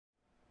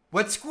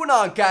What's going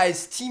on,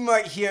 guys?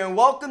 T-Mart here, and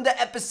welcome to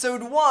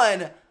episode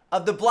 1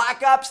 of the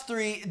Black Ops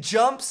 3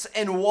 Jumps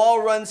and Wall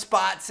Run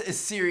Spots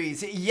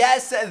series.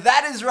 Yes,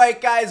 that is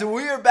right, guys.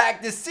 We are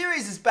back. This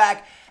series is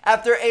back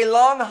after a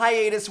long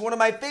hiatus. One of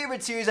my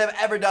favorite series I've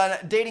ever done,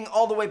 dating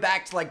all the way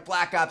back to like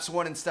Black Ops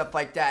 1 and stuff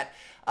like that.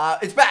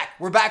 It's back.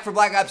 We're back for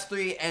Black Ops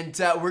 3, and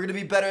we're going to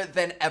be better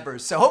than ever.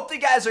 So hopefully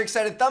you guys are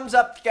excited. Thumbs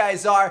up if you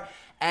guys are.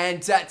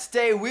 And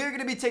today we're going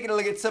to be taking a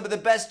look at some of the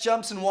best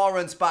jumps and wall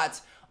run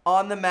spots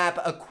on the map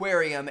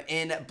Aquarium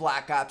in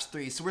Black Ops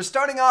 3. So we're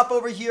starting off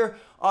over here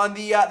on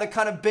the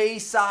kind of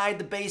base side,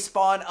 the base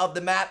spawn of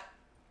the map.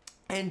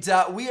 And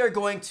we are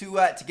going to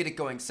get it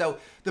going. So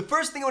the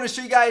first thing I want to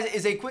show you guys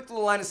is a quick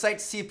little line of sight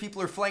to see if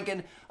people are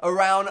flanking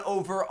around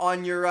over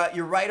on your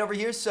right over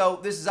here. So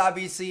this is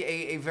obviously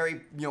a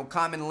very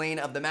common lane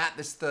of the map.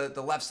 This is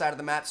the left side of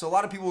the map. So a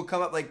lot of people will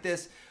come up like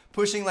this,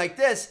 pushing like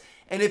this.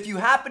 And if you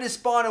happen to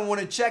spawn and want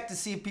to check to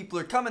see if people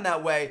are coming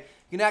that way,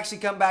 you can actually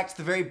come back to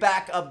the very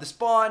back of the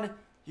spawn.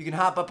 You can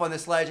hop up on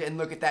this ledge and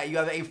look at that. You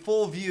have a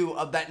full view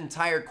of that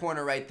entire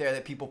corner right there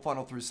that people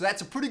funnel through. So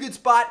that's a pretty good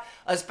spot,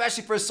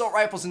 especially for assault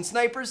rifles and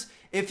snipers,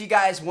 if you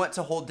guys want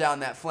to hold down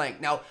that flank.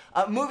 Now,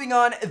 moving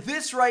on,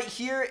 this right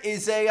here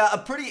is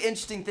a pretty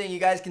interesting thing. You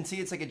guys can see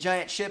it's like a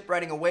giant ship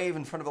riding a wave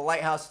in front of a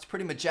lighthouse. It's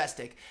pretty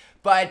majestic.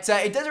 But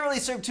it doesn't really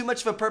serve too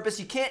much of a purpose.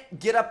 You can't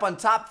get up on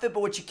top of it, but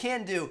what you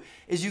can do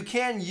is you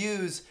can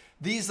use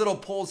these little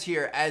poles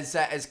here as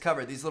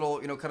cover. These little,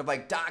 kind of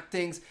like dock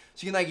things.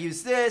 So you can like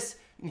use this.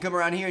 You can come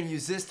around here and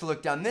use this to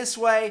look down this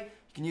way.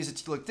 You can use it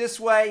to look this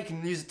way. You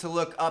can use it to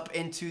look up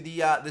into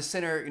the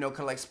center, kind of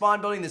like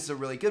spawn building. This is a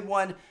really good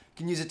one. You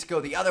can use it to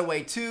go the other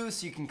way too,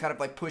 so you can kind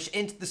of like push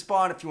into the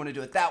spawn if you want to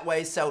do it that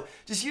way. So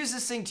just use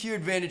this thing to your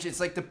advantage.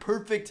 It's like the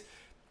perfect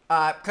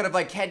kind of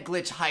like head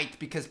glitch height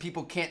because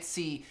people can't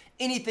see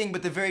anything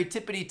but the very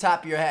tippity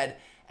top of your head.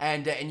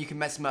 And you can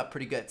mess them up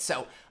pretty good.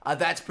 So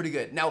that's pretty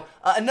good. Now,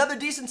 another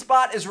decent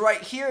spot is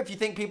right here. If you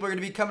think people are going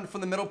to be coming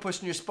from the middle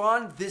pushing your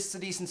spawn, this is a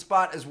decent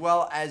spot, as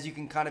well as you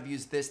can kind of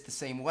use this the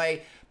same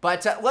way.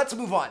 But let's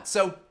move on.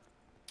 So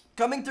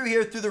coming through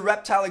here through the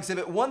reptile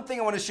exhibit, one thing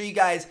I want to show you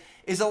guys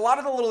is a lot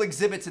of the little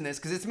exhibits in this,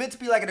 because it's meant to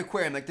be like an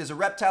aquarium. Like there's a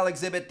reptile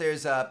exhibit,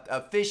 there's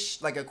a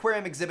fish, like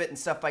aquarium exhibit and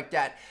stuff like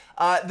that.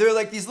 There are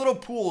like these little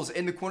pools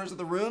in the corners of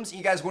the rooms, and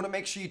you guys want to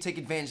make sure you take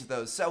advantage of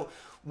those. So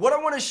what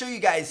I want to show you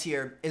guys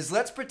here is,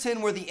 let's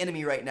pretend we're the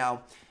enemy right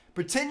now.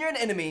 Pretend you're an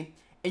enemy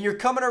and you're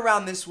coming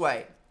around this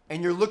way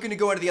and you're looking to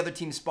go into the other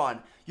team's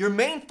spawn. Your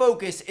main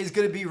focus is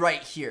going to be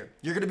right here.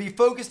 You're going to be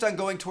focused on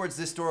going towards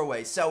this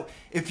doorway. So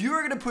if you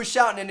were going to push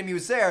out and an enemy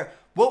was there,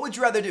 what would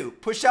you rather do?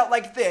 Push out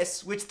like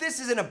this, which this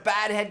isn't a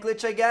bad head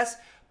glitch, I guess,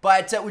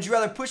 but would you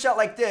rather push out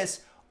like this,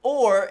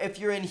 or if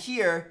you're in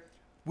here,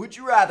 would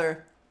you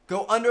rather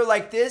go under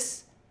like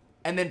this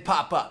and then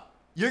pop up?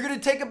 You're going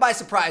to take him by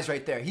surprise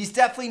right there. He's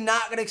definitely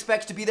not going to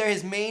expect to be there.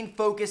 His main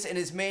focus and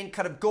his main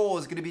kind of goal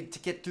is going to be to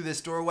get through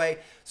this doorway.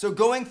 So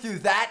going through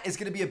that is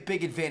going to be a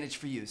big advantage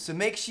for you. So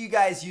make sure you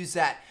guys use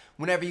that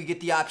whenever you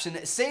get the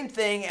option. Same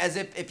thing as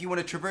if you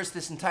want to traverse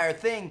this entire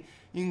thing,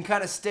 you can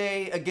kind of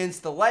stay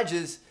against the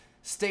ledges,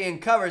 stay in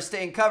cover,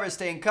 stay in cover,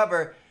 stay in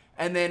cover,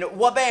 and then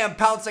wha-bam,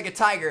 pounce like a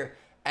tiger,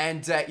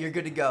 and you're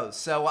good to go.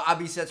 So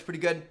obviously that's pretty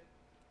good.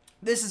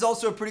 This is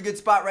also a pretty good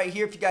spot right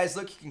here. If you guys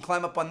look, you can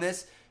climb up on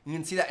this. You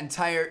can see that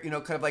entire,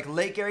 kind of like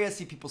lake area,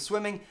 see people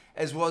swimming,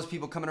 as well as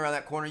people coming around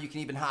that corner. You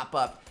can even hop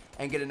up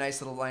and get a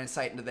nice little line of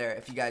sight into there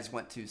if you guys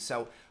want to.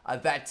 So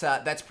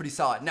that's pretty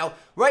solid. Now,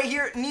 right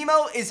here,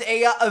 Nemo is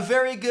a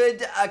very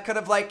good kind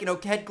of like,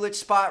 head glitch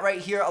spot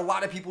right here. A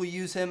lot of people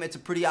use him. It's a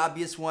pretty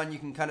obvious one. You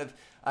can kind of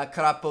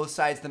cut off both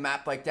sides of the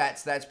map like that,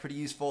 so that's pretty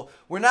useful.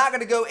 We're not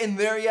going to go in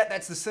there yet.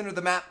 That's the center of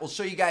the map. We'll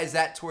show you guys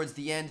that towards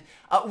the end.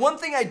 One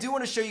thing I do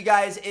want to show you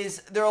guys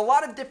is there are a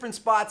lot of different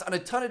spots on a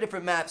ton of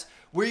different maps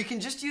where you can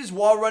just use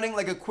wall running,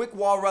 like a quick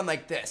wall run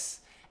like this.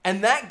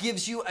 And that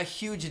gives you a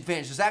huge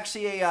advantage. There's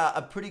actually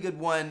a pretty good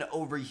one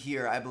over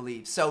here, I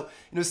believe. So,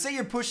 say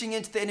you're pushing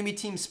into the enemy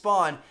team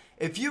spawn.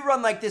 If you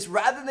run like this,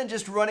 rather than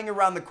just running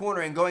around the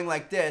corner and going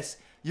like this,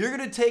 you're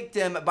going to take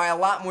them by a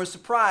lot more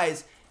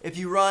surprise if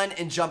you run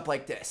and jump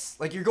like this.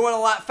 Like you're going a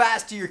lot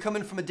faster, you're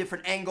coming from a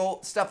different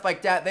angle, stuff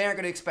like that. They aren't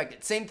going to expect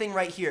it. Same thing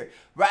right here.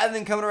 Rather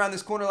than coming around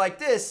this corner like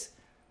this,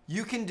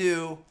 you can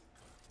do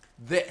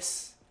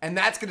this. And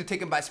that's going to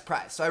take them by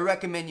surprise. So I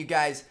recommend you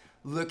guys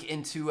look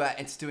into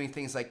doing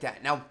things like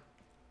that. Now,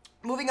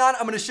 moving on,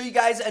 I'm going to show you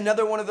guys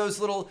another one of those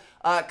little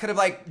kind of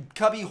like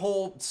cubby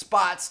hole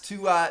spots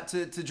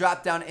to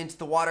drop down into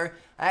the water.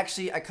 I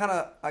kind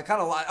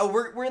of lost. Oh,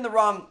 we're in the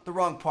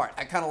wrong part.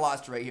 I kind of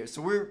lost right here.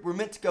 So we're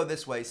meant to go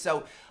this way.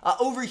 So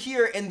over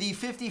here in the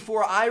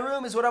 54i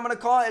room is what I'm going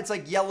to call it. It's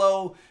like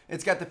yellow.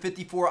 It's got the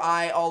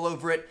 54i all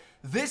over it.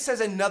 This has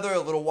another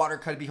little water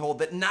cubby hole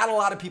that not a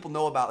lot of people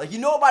know about. Like, you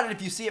know about it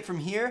if you see it from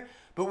here,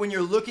 but when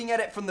you're looking at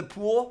it from the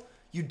pool,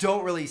 you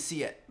don't really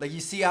see it. Like, you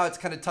see how it's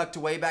kind of tucked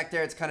away back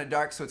there. It's kind of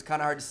dark, so it's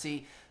kind of hard to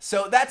see.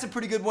 So that's a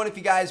pretty good one if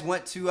you guys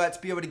want to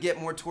be able to get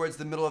more towards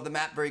the middle of the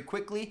map very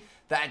quickly.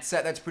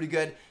 That's pretty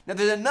good. Now,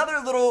 there's another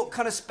little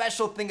kind of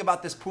special thing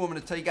about this pool I'm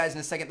going to tell you guys in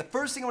a second. The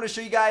first thing I want to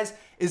show you guys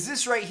is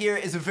this right here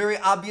is a very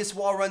obvious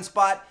wall run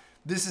spot.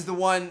 This is the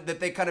one that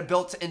they kind of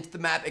built into the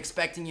map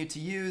expecting you to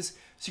use.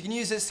 So you can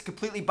use this to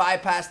completely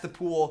bypass the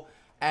pool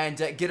and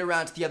get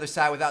around to the other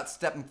side without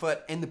stepping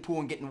foot in the pool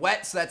and getting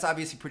wet. So that's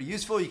obviously pretty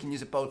useful. You can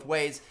use it both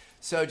ways.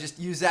 So just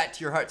use that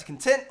to your heart's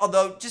content.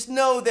 Although, just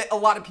know that a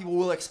lot of people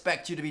will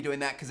expect you to be doing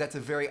that because that's a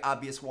very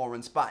obvious wall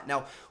run spot.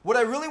 Now, what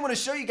I really want to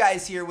show you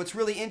guys here, what's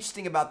really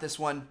interesting about this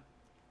one,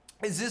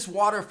 is this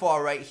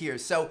waterfall right here.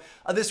 So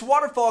this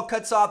waterfall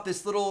cuts off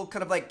this little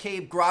kind of like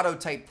cave grotto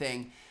type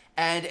thing.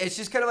 And it's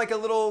just kind of like a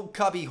little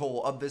cubby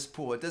hole of this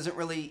pool. It doesn't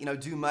really,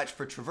 do much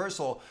for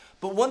traversal.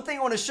 But one thing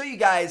I want to show you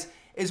guys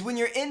is when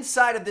you're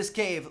inside of this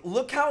cave,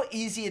 look how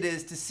easy it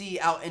is to see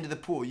out into the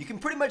pool. You can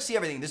pretty much see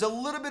everything. There's a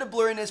little bit of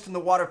blurriness from the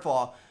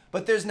waterfall,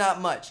 but there's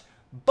not much.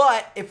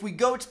 But if we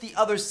go to the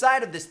other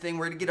side of this thing,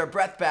 we're going to get our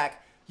breath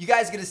back. You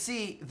guys are going to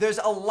see there's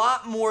a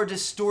lot more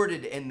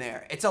distorted in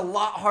there. It's a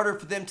lot harder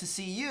for them to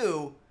see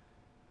you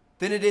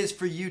than it is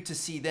for you to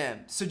see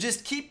them. So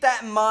just keep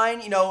that in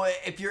mind.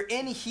 If you're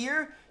in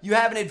here, you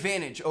have an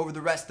advantage over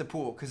the rest of the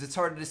pool because it's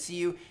harder to see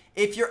you.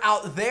 If you're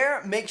out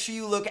there, make sure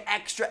you look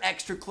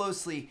extra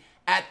closely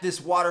at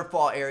this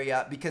waterfall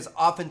area because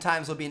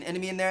oftentimes there'll be an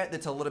enemy in there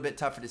that's a little bit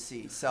tougher to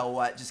see.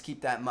 So just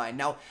keep that in mind.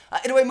 Now,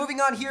 anyway, moving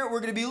on here,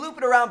 we're going to be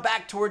looping around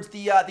back towards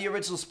the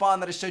original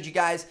spawn that I showed you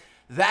guys.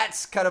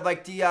 That's kind of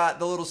like the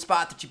little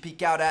spot that you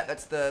peek out at.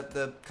 That's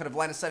the kind of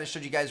line of sight I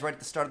showed you guys right at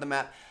the start of the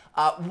map.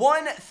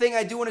 One thing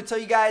I do want to tell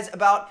you guys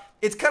about,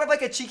 it's kind of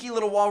like a cheeky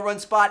little wall run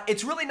spot.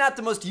 It's really not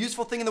the most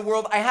useful thing in the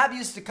world. I have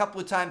used it a couple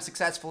of times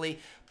successfully,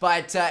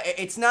 but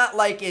it's not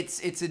like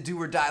it's a do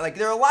or die. Like,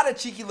 there are a lot of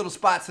cheeky little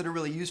spots that are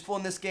really useful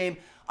in this game.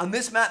 On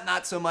this map,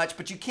 not so much,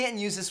 but you can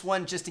use this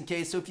one just in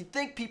case. So if you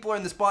think people are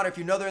in the spawn, or if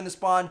you know they're in the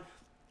spawn,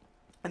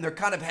 and they're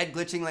kind of head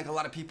glitching, like a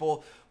lot of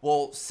people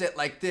will sit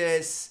like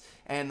this,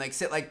 and like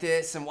sit like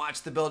this and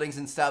watch the buildings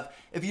and stuff.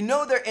 If you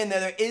know they're in there,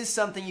 there is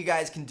something you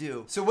guys can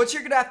do. So what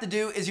you're gonna have to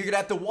do is you're gonna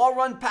have to wall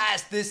run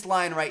past this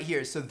line right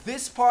here. So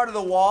this part of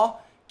the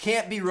wall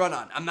can't be run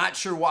on. I'm not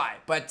sure why,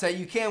 but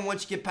you can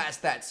once you get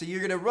past that. So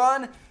you're gonna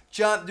run,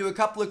 jump, do a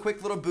couple of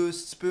quick little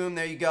boosts, boom,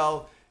 there you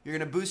go. You're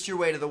gonna boost your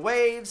way to the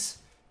waves,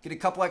 get a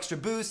couple extra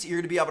boosts, you're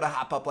gonna be able to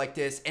hop up like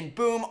this, and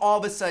boom, all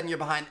of a sudden you're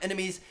behind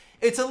enemies.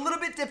 It's a little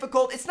bit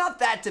difficult. It's not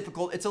that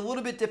difficult. It's a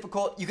little bit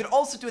difficult. You could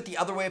also do it the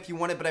other way if you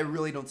wanted, but I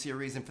really don't see a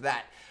reason for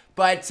that.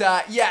 But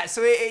yeah,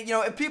 so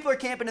if people are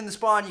camping in the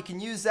spawn, you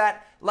can use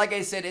that. Like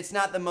I said, it's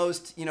not the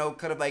most,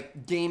 kind of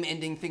like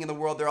game-ending thing in the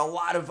world. There are a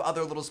lot of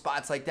other little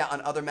spots like that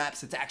on other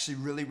maps. It's actually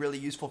really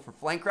useful for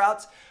flank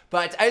routes.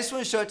 But I just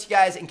want to show it to you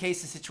guys in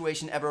case the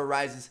situation ever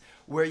arises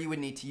where you would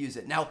need to use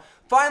it. Now,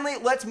 finally,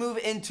 let's move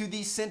into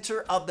the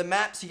center of the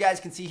map. So you guys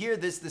can see here,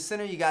 this is the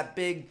center. You got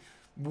big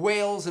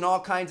whales and all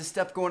kinds of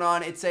stuff going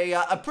on. It's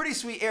a pretty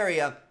sweet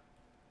area,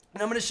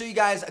 and I'm going to show you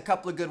guys a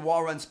couple of good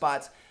wall run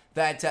spots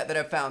that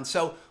I've found.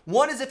 So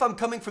one is if I'm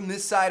coming from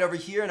this side over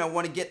here and I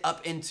want to get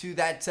up into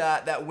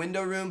that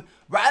window room,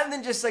 rather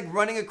than just like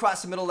running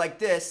across the middle like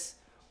this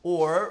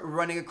or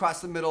running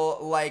across the middle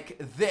like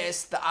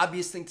this, the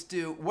obvious thing to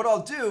do, what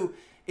I'll do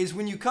is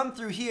when you come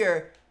through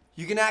here,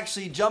 you can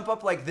actually jump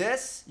up like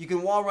this, you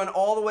can wall run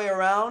all the way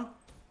around,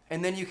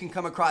 and then you can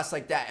come across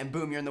like that, and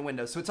boom, you're in the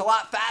window. So it's a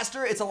lot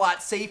faster, it's a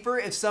lot safer.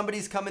 If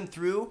somebody's coming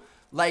through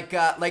like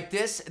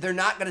this, they're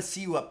not gonna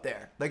see you up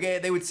there. Like,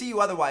 they would see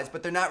you otherwise,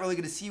 but they're not really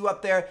gonna see you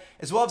up there.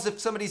 As well as if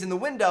somebody's in the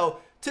window,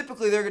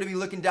 typically they're gonna be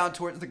looking down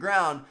towards the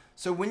ground.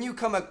 So when you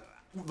come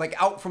like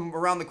out from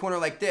around the corner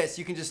like this,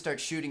 you can just start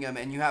shooting them,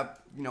 and you have,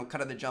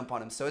 kind of the jump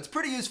on them. So it's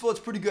pretty useful, it's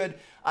pretty good.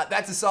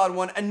 That's a solid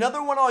one.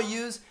 Another one I'll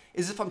use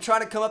is if I'm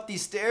trying to come up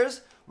these stairs,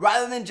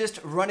 rather than just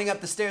running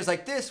up the stairs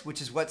like this,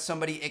 which is what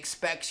somebody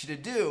expects you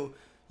to do,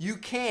 you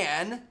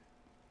can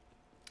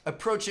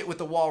approach it with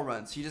the wall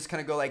run. So you just kind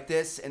of go like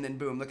this, and then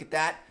boom, look at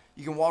that.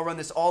 You can wall run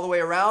this all the way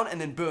around, and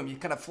then boom, you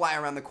kind of fly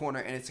around the corner,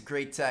 and it's a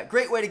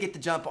great way to get the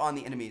jump on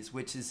the enemies,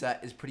 which is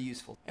pretty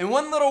useful. And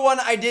one little one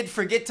I did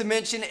forget to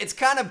mention, it's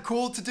kind of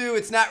cool to do.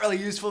 It's not really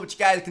useful, but you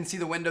guys can see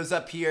the windows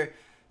up here.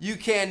 You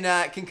can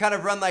kind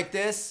of run like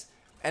this,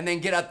 and then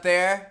get up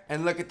there,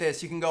 and look at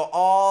this. You can go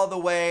all the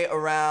way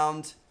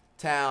around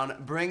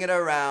town, bring it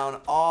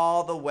around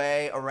all the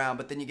way around,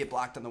 but then you get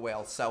blocked on the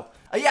whale. So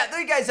yeah, there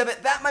you guys have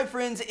it. That, my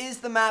friends, is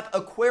the map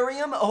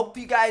Aquarium. I hope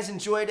you guys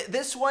enjoyed it.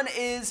 This one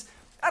is,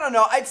 I don't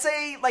know, I'd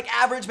say like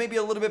average, maybe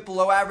a little bit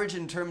below average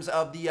in terms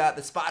of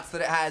the spots that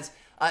it has.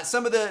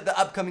 Some of the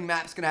upcoming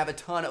maps gonna have a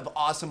ton of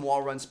awesome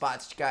wall run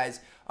spots you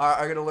guys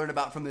are gonna learn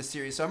about from this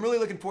series. So I'm really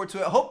looking forward to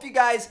it. I hope you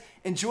guys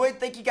enjoyed.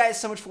 Thank you guys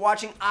so much for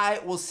watching. I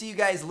will see you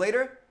guys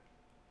later.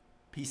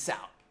 Peace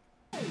out.